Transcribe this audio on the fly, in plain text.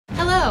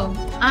Hello,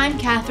 I'm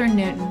Kathryn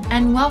Newton,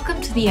 and welcome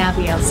to the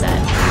Abigail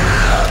set.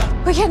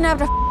 We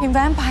kidnapped a f***ing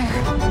vampire.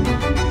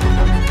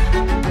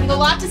 We have a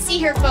lot to see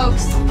here,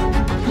 folks.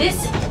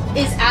 This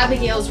is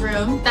Abigail's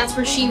room. That's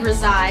where she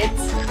resides.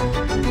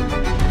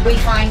 We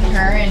find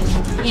her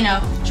and, you know,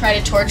 try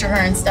to torture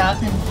her and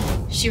stuff,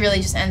 and she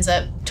really just ends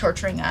up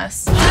torturing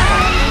us.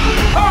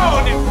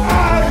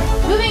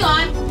 Moving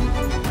on.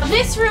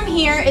 This room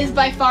here is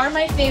by far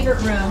my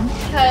favorite room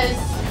because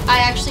I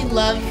actually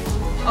love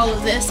all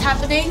of this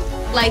happening.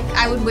 Like,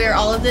 I would wear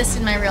all of this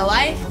in my real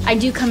life. I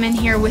do come in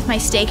here with my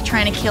stake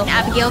trying to kill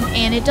Abigail,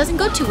 and it doesn't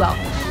go too well.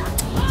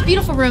 It's a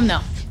beautiful room,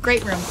 though.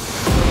 Great room.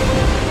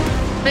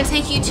 I'm gonna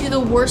take you to the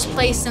worst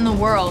place in the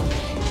world.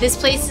 This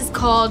place is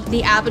called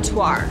the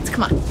abattoir.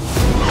 Come on.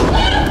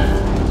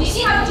 Do you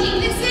see how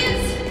deep this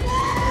is?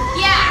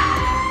 Yeah.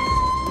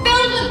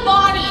 Filled with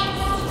bodies.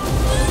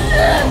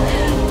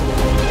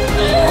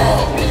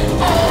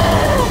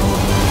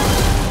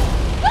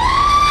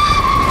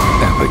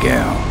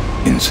 Abigail,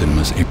 in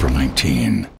cinemas April 19.